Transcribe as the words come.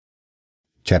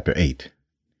Chapter 8.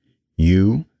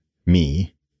 You,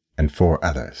 Me, and 4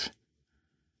 Others.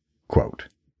 Quote,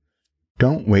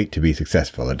 "Don't wait to be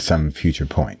successful at some future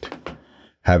point.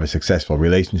 Have a successful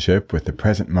relationship with the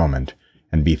present moment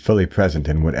and be fully present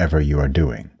in whatever you are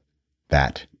doing.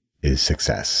 That is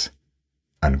success."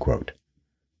 Unquote.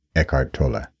 Eckhart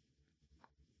Tolle.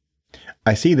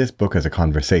 I see this book as a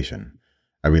conversation,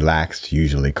 a relaxed,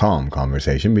 usually calm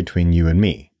conversation between you and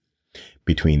me,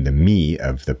 between the me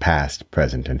of the past,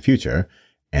 present, and future,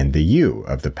 and the you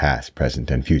of the past,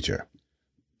 present, and future.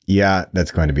 Yeah,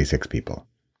 that's going to be 6 people.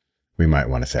 We might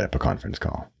want to set up a conference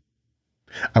call.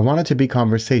 I want it to be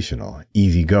conversational,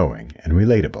 easygoing, and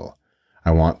relatable.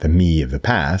 I want the me of the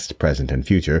past, present, and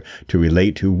future to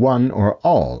relate to one or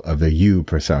all of the you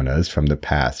personas from the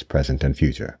past, present, and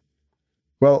future.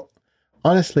 Well,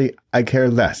 honestly, I care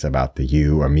less about the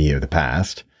you or me of the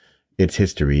past. It's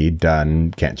history,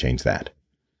 done, can't change that.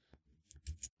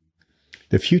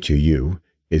 The future you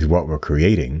is what we're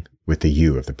creating with the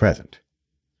you of the present.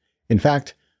 In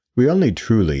fact, we only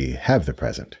truly have the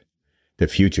present. The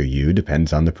future you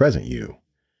depends on the present you.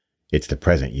 It's the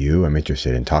present you I'm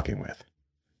interested in talking with.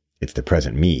 It's the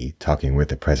present me talking with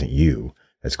the present you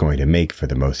that's going to make for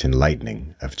the most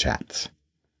enlightening of chats.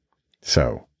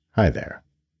 So, hi there.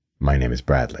 My name is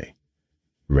Bradley.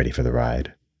 Ready for the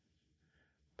ride?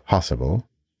 Possible,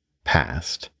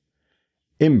 past,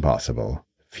 impossible,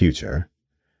 future,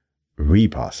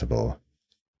 repossible,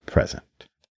 present.